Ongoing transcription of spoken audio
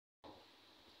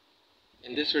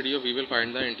In this video we will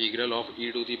find the integral of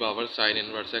e to the power sine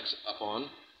inverse x upon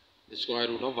square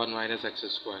root of 1 minus x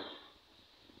square.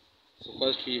 So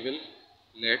first we will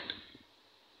let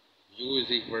u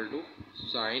is equal to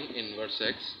sine inverse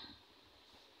x,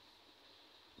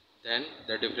 then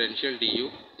the differential du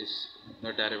is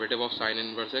the derivative of sine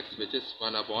inverse x, which is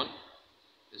 1 upon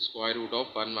square root of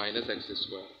 1 minus x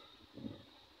square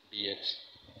dx,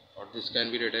 or this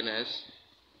can be written as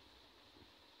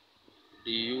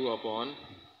du upon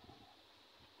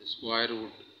square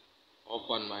root of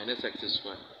 1 minus x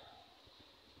square.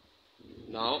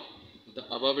 Now the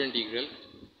above integral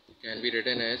can be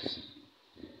written as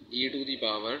e to the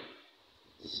power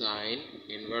sine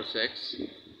inverse x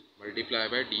multiplied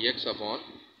by dx upon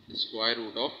square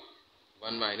root of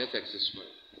 1 minus x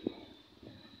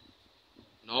square.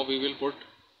 Now we will put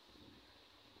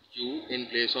u in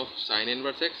place of sine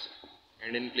inverse x,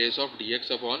 and in place of dx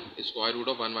upon square root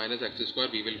of 1 minus x square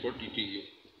we will put du.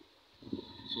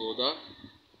 So the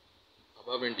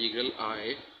above integral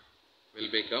I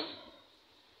will become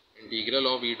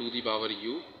integral of e to the power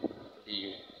u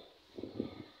du,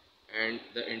 and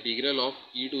the integral of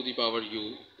e to the power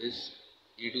u is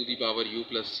e to the power u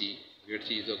plus c, where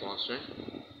c is a constant,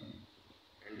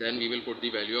 and then we will put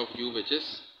the value of u, which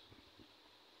is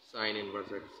sine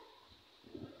inverse x.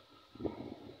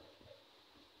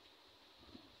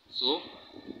 So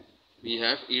we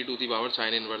have e to the power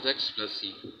sine inverse x plus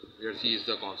c, where c is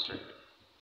the constant.